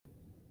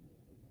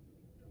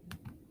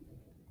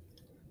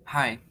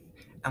Hi,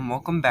 and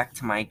welcome back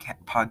to my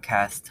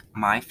podcast,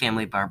 My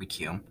Family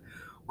Barbecue,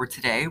 where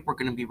today we're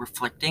going to be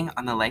reflecting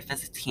on the life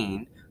as a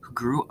teen who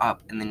grew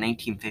up in the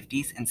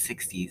 1950s and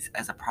 60s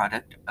as a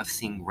product of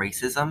seeing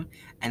racism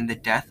and the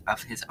death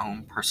of his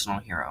own personal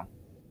hero.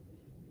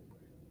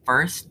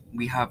 First,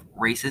 we have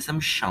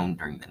racism shown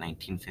during the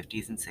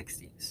 1950s and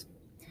 60s.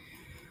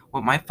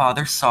 What my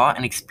father saw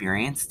and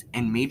experienced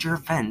in major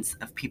events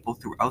of people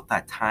throughout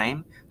that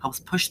time helps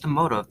push the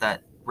motive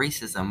that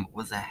racism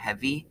was a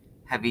heavy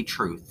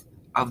truth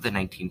of the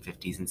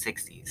 1950s and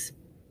 60s.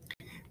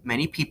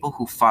 Many people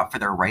who fought for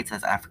their rights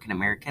as African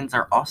Americans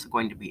are also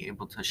going to be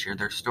able to share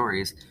their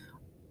stories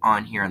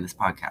on here on this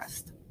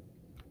podcast.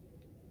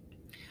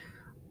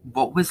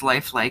 What was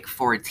life like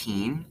for a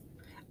teen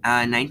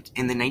in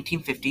the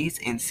 1950s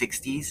and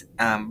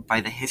 60s?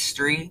 By the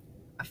history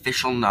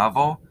official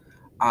novel,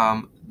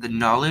 the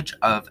knowledge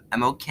of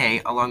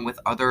MLK, along with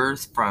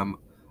others from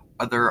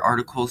other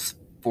articles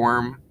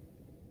form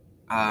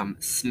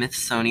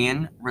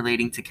Smithsonian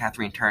relating to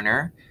Kathleen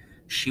Turner.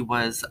 She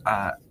was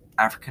an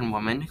African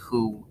woman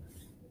who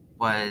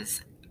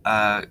was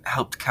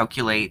helped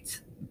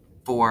calculate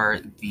for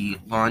the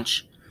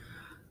launch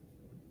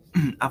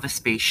of a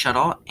space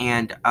shuttle,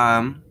 and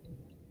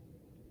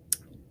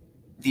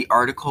the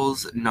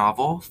article's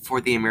novel for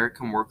the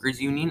American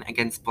Workers Union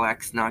against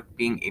blacks not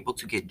being able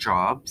to get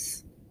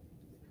jobs.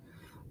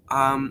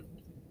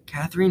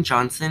 Katherine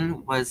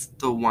Johnson was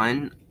the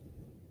one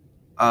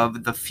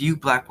of the few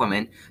black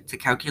women to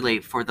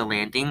calculate for the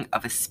landing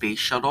of a space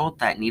shuttle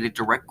that needed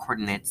direct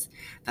coordinates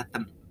that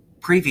the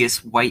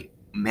previous white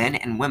men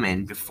and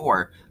women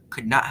before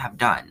could not have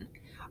done.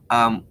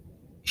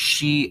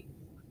 She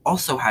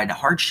also had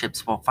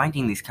hardships while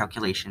finding these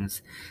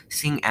calculations,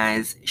 seeing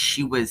as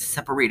she was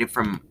separated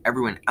from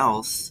everyone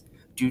else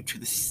due to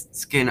the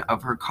skin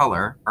of her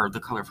color, or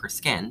the color of her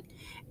skin,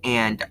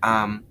 and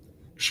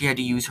she had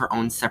to use her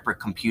own separate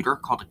computer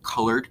called a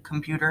colored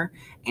computer,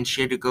 and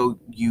she had to go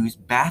use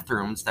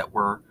bathrooms that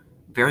were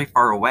very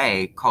far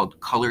away called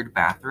colored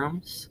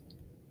bathrooms.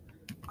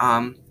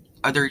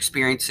 Other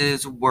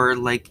experiences were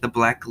like the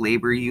Black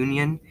Labor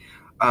Union,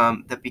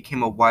 that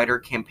became a wider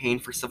campaign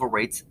for civil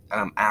rights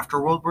after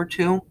World War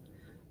II.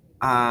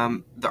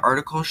 The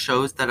article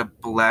shows that a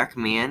black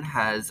man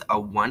has a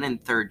 1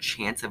 1/3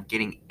 chance of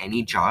getting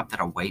any job that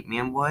a white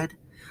man would.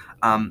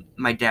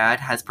 My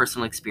dad has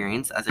personal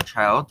experience as a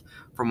child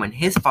from when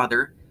his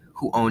father,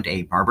 who owned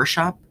a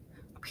barbershop,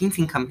 a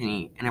painting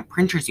company, and a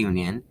printers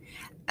union,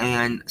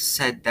 and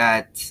said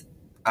that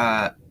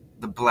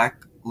the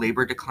black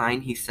labor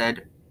decline, he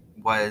said,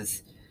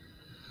 was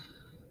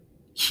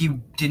he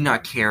did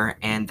not care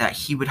and that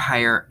he would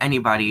hire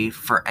anybody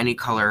for any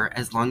color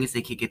as long as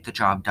they could get the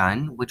job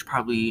done, which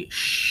probably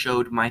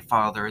showed my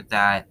father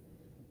that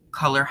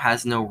color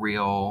has no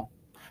real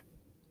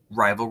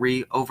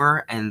rivalry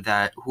over, and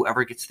that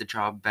whoever gets the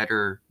job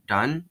better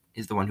done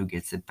is the one who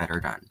gets it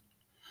better done.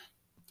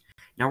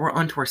 Now we're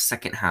on to our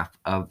second half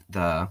of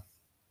the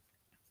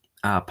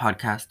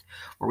podcast,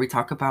 where we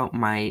talk about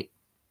my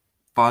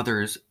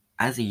father's,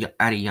 at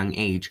a young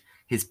age,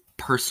 his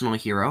personal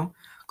hero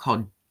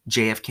called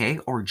JFK,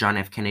 or John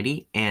F.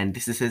 Kennedy, and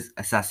this is his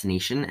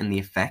assassination and the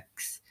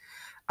effects.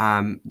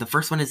 The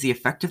first one is the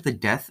effect of the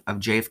death of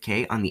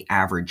JFK on the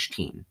average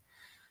teen.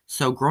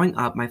 So growing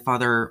up, my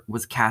father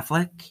was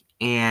Catholic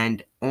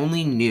and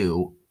only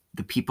knew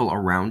the people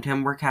around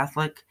him were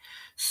Catholic.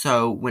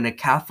 So when a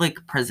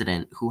Catholic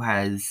president who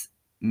has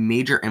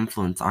major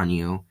influence on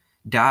you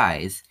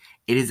dies,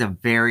 it is a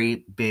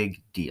very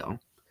big deal.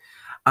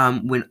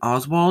 When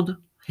Oswald,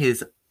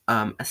 his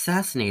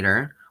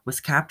assassinator,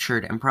 was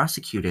captured and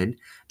prosecuted,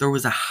 there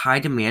was a high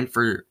demand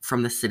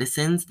from the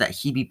citizens that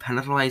he be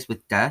penalized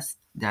with death.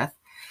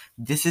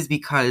 This is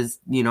because,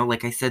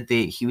 like I said,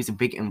 he was a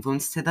big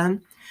influence to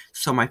them.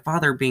 So my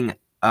father, being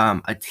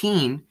a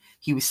teen,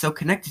 he was so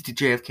connected to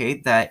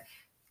JFK that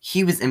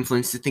he was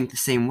influenced to think the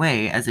same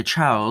way as a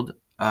child,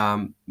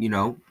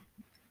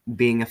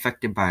 being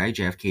affected by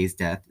JFK's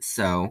death.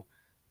 So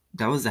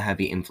that was a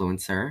heavy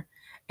influencer.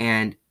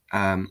 And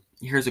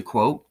here's a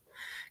quote.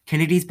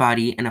 Kennedy's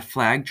body in a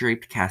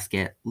flag-draped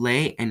casket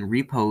lay in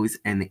repose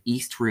in the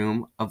East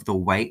Room of the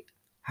White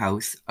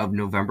House of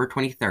November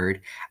 23rd,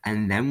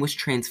 and then was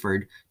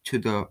transferred to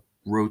the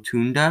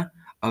Rotunda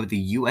of the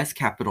U.S.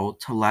 Capitol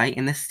to lie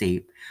in the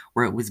state,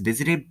 where it was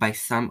visited by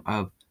some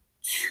of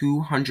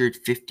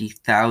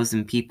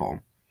 250,000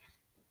 people.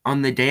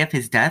 On the day of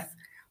his death,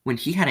 when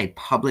he had a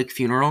public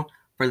funeral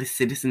for the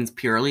citizens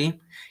purely,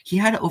 he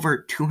had over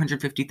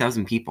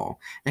 250,000 people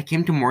that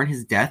came to mourn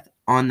his death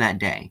on that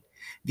day.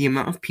 The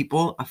amount of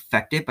people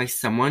affected by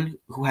someone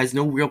who has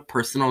no real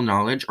personal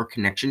knowledge or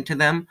connection to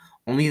them,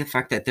 only the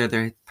fact that they're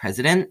their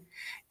president,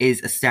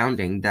 is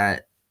astounding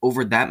that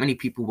over that many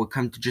people would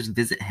come to just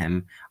visit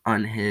him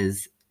on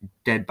his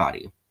dead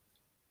body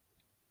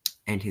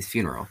and his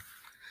funeral.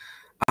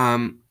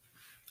 I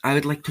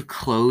would like to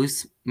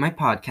close my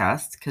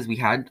podcast because we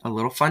had a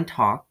little fun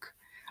talk.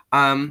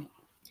 I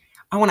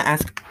want to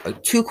ask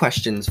 2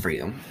 questions for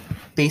you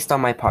based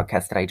on my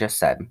podcast that I just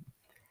said.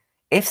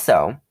 If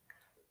so,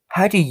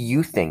 How do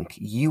you think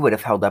you would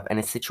have held up in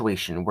a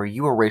situation where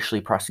you were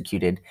racially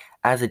prosecuted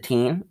as a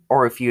teen,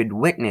 or if you had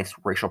witnessed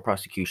racial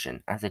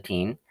prosecution as a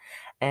teen?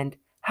 And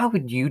how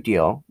would you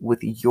deal with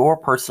your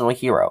personal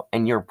hero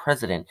and your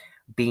president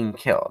being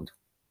killed?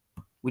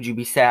 Would you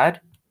be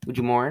sad? Would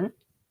you mourn?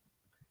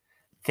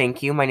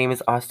 Thank you. My name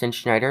is Austin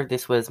Schneider.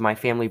 This was my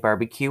family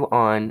barbecue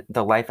on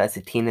the life as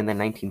a teen in the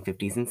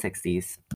 1950s and 60s.